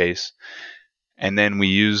briefcase. And then we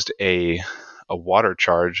used a water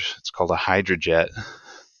charge. It's called a hydrojet.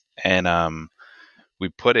 And we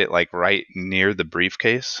put it like right near the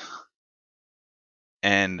briefcase.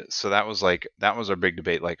 And so that was our big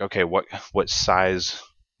debate. Like, okay, what size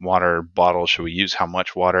water bottle should we use? How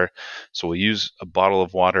much water? So we'll use a bottle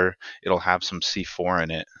of water. It'll have some C4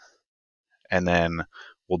 in it. And then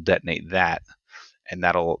we'll detonate that. And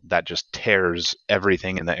that just tears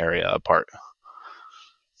everything in the area apart.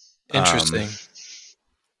 Interesting.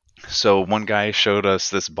 So one guy showed us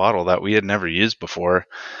this bottle that we had never used before.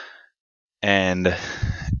 And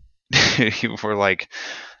we're like,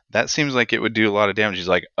 that seems like it would do a lot of damage. He's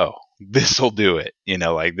like, oh, this will do it.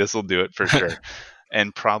 Like this will do it for sure.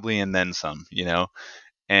 And probably and then some,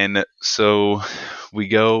 And so we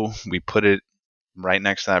put it right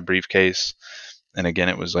next to that briefcase. And again,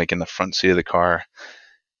 it was like in the front seat of the car.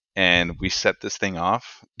 And we set this thing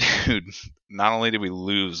off. Dude, not only did we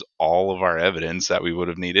lose all of our evidence that we would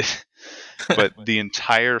have needed, but the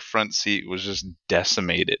entire front seat was just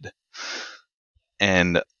decimated.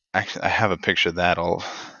 And actually, I have a picture of that. I'll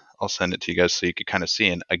send it to you guys so you could kind of see.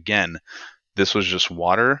 And again, this was just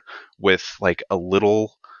water with like a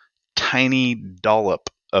little tiny dollop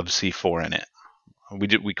of C4 in it.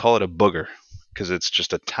 We call it a booger because it's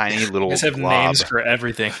just a tiny little You guys have glob. names for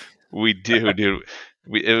everything. We do, dude.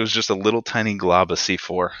 It was just a little tiny glob of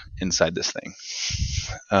C4 inside this thing.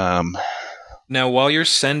 Now, while you're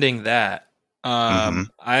sending that,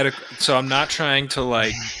 so I'm not trying to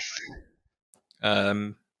like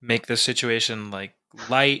make this situation like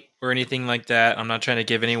light or anything like that. I'm not trying to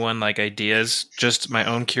give anyone like ideas, just my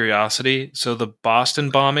own curiosity. So the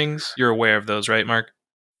Boston bombings, you're aware of those, right, Mark?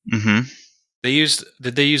 Mm-hmm.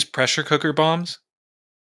 Did they use pressure cooker bombs?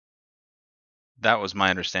 That was my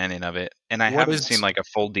understanding of it. And I haven't seen like a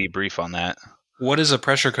full debrief on that. What is a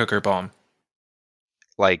pressure cooker bomb?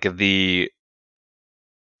 Like the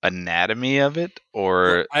anatomy of it,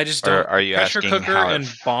 or I just don't. Are you pressure asking cooker how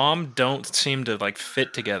and bomb don't seem to like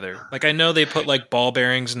fit together. Like I know they put like ball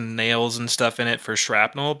bearings and nails and stuff in it for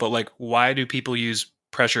shrapnel, but like why do people use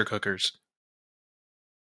pressure cookers?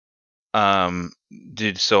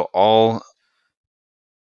 Dude,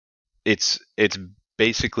 it's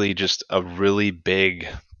basically just a really big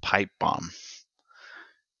pipe bomb.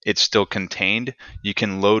 It's still contained. You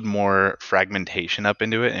can load more fragmentation up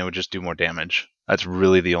into it and it would just do more damage. That's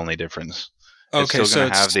really the only difference. Okay, it's still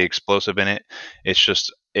going to have the explosive in it. It's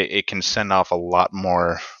just it can send off a lot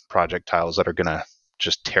more projectiles that are going to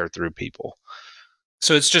just tear through people.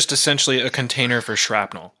 So it's just essentially a container for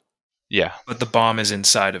shrapnel. Yeah. But the bomb is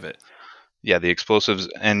inside of it. Yeah, the explosives,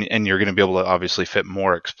 and you're going to be able to obviously fit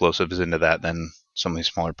more explosives into that than some of these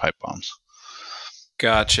smaller pipe bombs.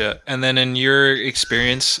 Gotcha. And then in your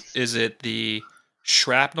experience, is it the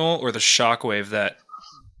shrapnel or the shockwave that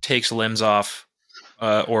takes limbs off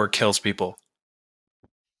or kills people?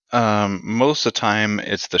 Most of the time,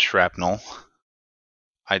 it's the shrapnel.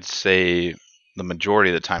 I'd say the majority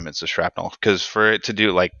of the time it's the shrapnel. Because for it to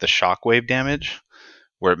do like the shockwave damage,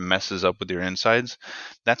 where it messes up with your insides,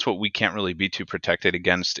 that's what we can't really be too protected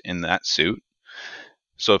against in that suit.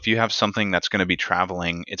 So if you have something that's going to be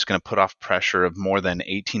traveling, it's going to put off pressure of more than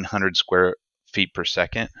 1,800 square feet per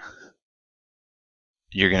second,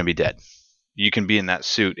 you're going to be dead. You can be in that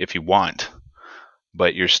suit if you want,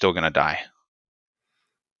 but you're still going to die.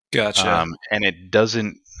 Gotcha. And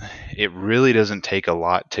it really doesn't take a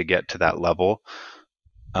lot to get to that level.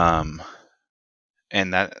 And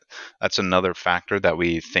that's another factor that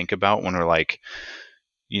we think about when we're like,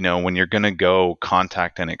 when you're going to go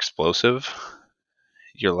contact an explosive,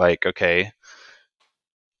 you're like, okay,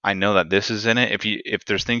 I know that this is in it. If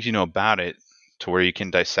there's things you know about it to where you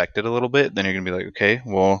can dissect it a little bit, then you're going to be like, okay,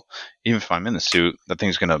 well, even if I'm in the suit, that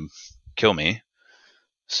thing's going to kill me.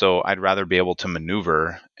 So I'd rather be able to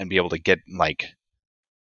maneuver and be able to get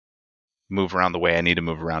move around the way I need to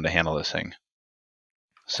move around to handle this thing.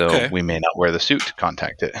 So we may not wear the suit to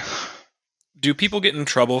contact it. Do people get in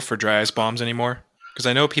trouble for dry ice bombs anymore? Because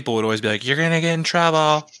I know people would always be like, you're going to get in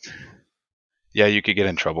trouble. Yeah, you could get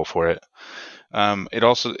in trouble for it.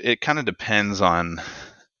 It kind of depends on.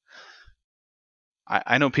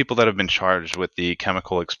 I know people that have been charged with the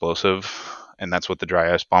chemical explosive, and that's what the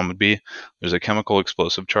dry ice bomb would be. There's a chemical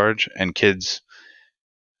explosive charge, and kids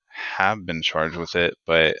have been charged with it,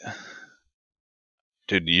 but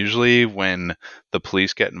dude, usually when the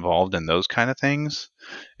police get involved in those kind of things,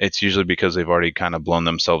 it's usually because they've already kind of blown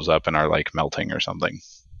themselves up and are like melting or something.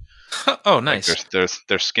 Oh, nice. Like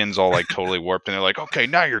their skin's all like totally warped, and they're like, "Okay,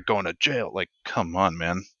 now you're going to jail." Like, come on,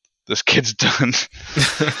 man, this kid's done.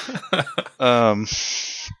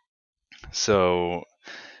 So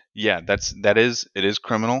yeah, it is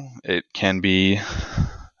criminal. It can be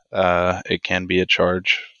a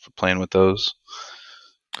charge for playing with those.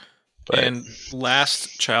 But And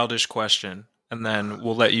last childish question, and then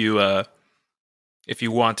we'll let you, if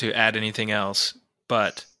you want to add anything else.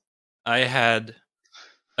 But I had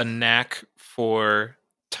a knack for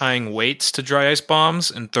tying weights to dry ice bombs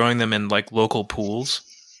and throwing them in like local pools,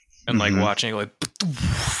 and like watching it like.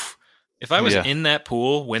 If I was in that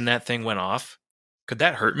pool when that thing went off, could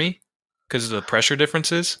that hurt me because of the pressure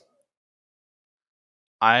differences?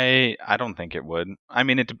 I don't think it would. I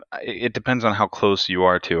mean, it depends on how close you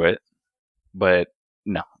are to it, but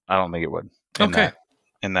no, I don't think it would.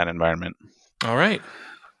 In that environment. All right.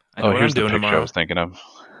 I know what here's I'm doing the picture tomorrow. I was thinking of.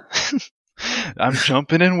 I'm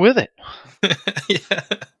jumping in with it. Yeah.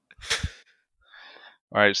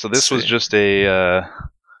 All right, so this was just a.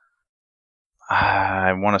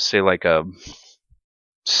 I want to say like a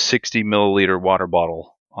 60 milliliter water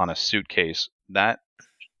bottle on a suitcase.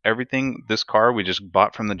 This car we just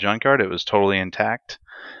bought from the junkyard, it was totally intact.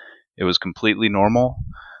 It was completely normal,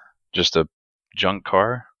 just a junk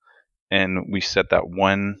car. And we set that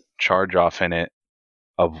one charge off in it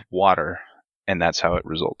of water, and that's how it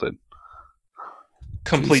resulted.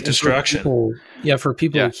 Complete destruction. For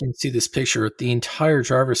people who can't see this picture, the entire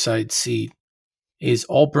driver's side seat is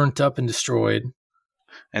all burnt up and destroyed.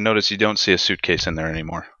 And notice you don't see a suitcase in there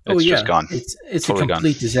anymore. It's just gone. It's totally a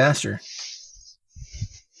complete disaster.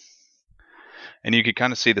 And you could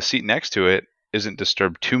kind of see the seat next to it isn't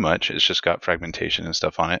disturbed too much. It's just got fragmentation and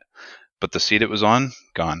stuff on it. But the seat it was on,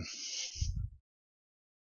 gone.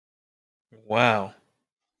 Wow.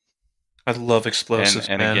 I love explosives,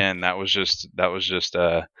 and man. Again, that was just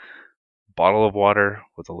a bottle of water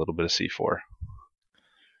with a little bit of C4.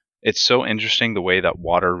 It's so interesting the way that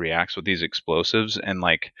water reacts with these explosives, and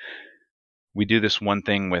like we do this one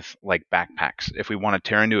thing with like backpacks. If we want to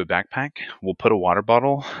tear into a backpack, we'll put a water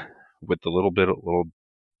bottle with a little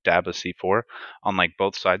dab of C4 on like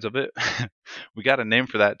both sides of it. We got a name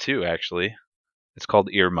for that too, actually. It's called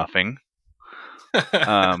ear muffing.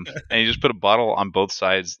 And you just put a bottle on both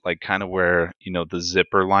sides, like kind of where the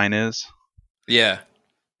zipper line is. Yeah.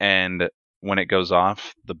 And when it goes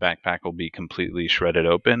off, the backpack will be completely shredded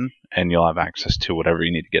open, and you'll have access to whatever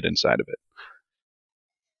you need to get inside of it.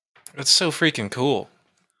 That's so freaking cool.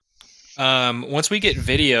 Once we get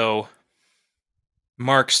video,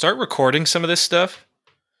 Mark, start recording some of this stuff.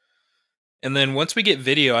 And then once we get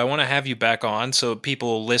video, I want to have you back on so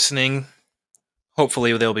people listening,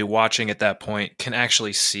 hopefully they'll be watching at that point, can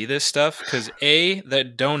actually see this stuff. Because A,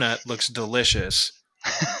 that donut looks delicious.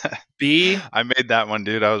 B, I made that one,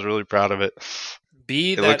 dude. I was really proud of it.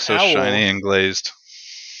 B, it looks so shiny and glazed.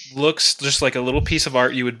 Looks just like a little piece of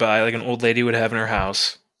art you would buy, like an old lady would have in her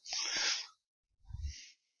house.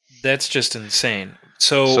 That's just insane.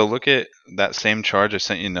 So look at that same charge. I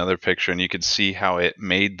sent you another picture, and you could see how it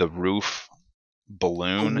made the roof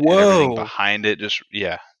balloon and everything behind it.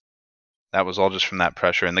 That was all just from that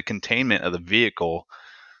pressure. And the containment of the vehicle,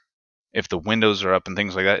 if the windows are up and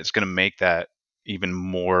things like that, it's going to make that even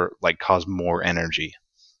more, like, cause more energy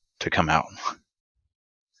to come out.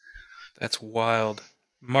 That's wild.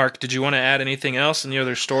 Mark, did you want to add anything else? Any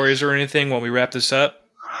other stories or anything while we wrap this up?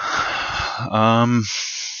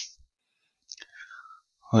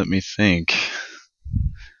 Let me think.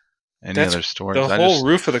 Other stories? The whole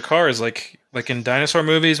roof of the car is like in dinosaur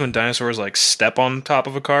movies when dinosaurs like step on top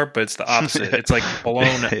of a car, but it's the opposite. It's like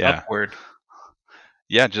blown upward.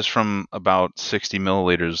 Yeah, just from about 60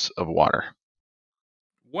 milliliters of water.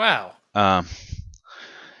 Wow.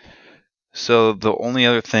 So the only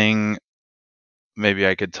other thing maybe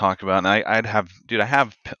I could talk about, and I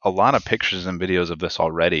have a lot of pictures and videos of this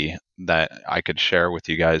already that I could share with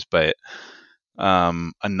you guys, but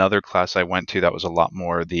another class I went to that was a lot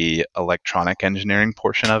more the electronic engineering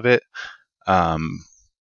portion of it.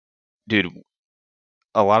 Dude,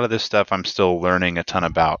 a lot of this stuff I'm still learning a ton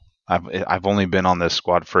about. I've only been on this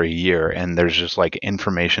squad for a year, and there's just like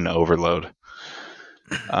information overload.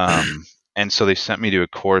 And so they sent me to a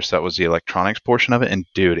course that was the electronics portion of it, and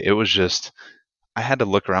dude, it was just I had to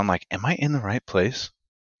look around like, am I in the right place?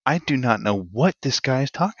 I do not know what this guy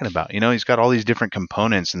is talking about. He's got all these different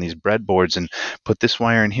components and these breadboards and put this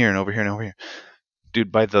wire in here and over here and over here.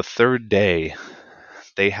 Dude, by the third day,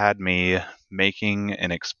 they had me making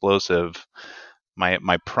an explosive,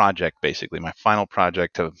 my project, basically, my final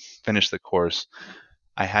project to finish the course.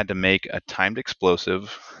 I had to make a timed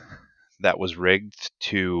explosive that was rigged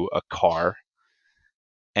to a car,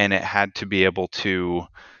 and it had to be able to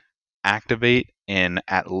activate in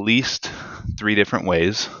at least 3 different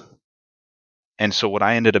ways. And so what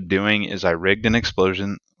I ended up doing is I rigged an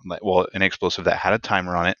explosive that had a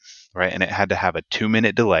timer on it, right? And it had to have a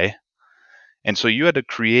 2-minute delay. And so you had to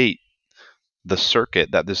create the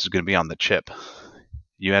circuit that this is going to be on the chip.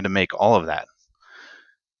 You had to make all of that.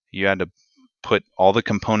 You had to put all the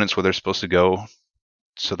components where they're supposed to go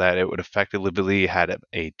so that it would effectively had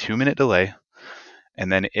a 2-minute delay.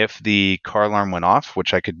 And then if the car alarm went off,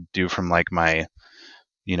 which I could do from like my,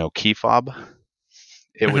 key fob,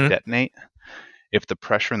 it would detonate. If the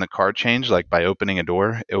pressure in the car changed, like by opening a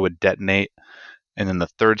door, it would detonate. And then the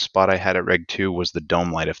third spot I had at Reg 2 was the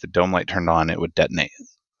dome light. If the dome light turned on, it would detonate.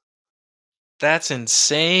 That's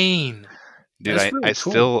insane. Dude, That's really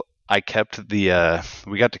cool. I kept we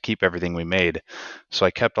got to keep everything we made. So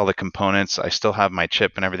I kept all the components. I still have my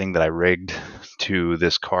chip and everything that I rigged to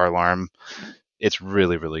this car alarm. It's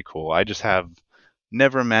really, really cool. I just have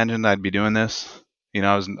never imagined I'd be doing this.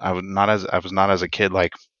 I was not as a kid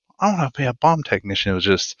like, I want to be a bomb technician. It was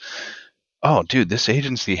just, oh, dude, this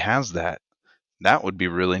agency has that. That would be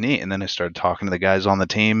really neat. And then I started talking to the guys on the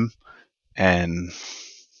team, and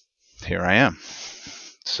here I am.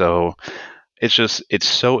 So it's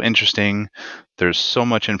so interesting. There's so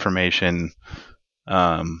much information.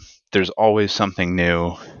 There's always something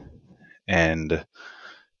new. And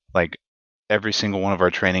like every single one of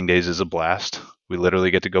our training days is a blast. We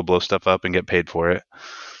literally get to go blow stuff up and get paid for it.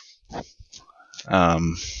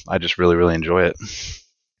 I just really, really enjoy it.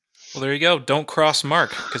 Well, there you go. Don't cross Mark,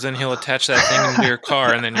 because then he'll attach that thing into your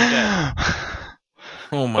car and then you're dead.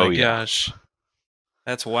 Oh my gosh.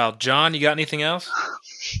 That's wild. John, you got anything else?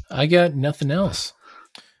 I got nothing else.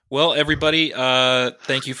 Well, everybody,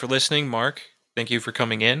 thank you for listening. Mark, thank you for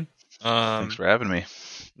coming in. Thanks for having me.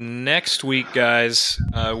 Next week, guys,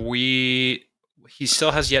 he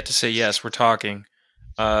still has yet to say yes. We're talking.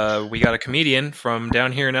 We got a comedian from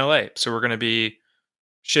down here in LA, so we're going to be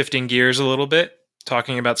shifting gears a little bit,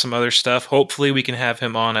 talking about some other stuff. Hopefully we can have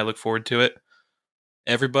him on. I look forward to it.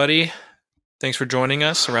 Everybody, thanks for joining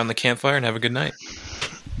us around the campfire, and have a good night.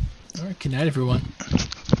 All right, good night, everyone.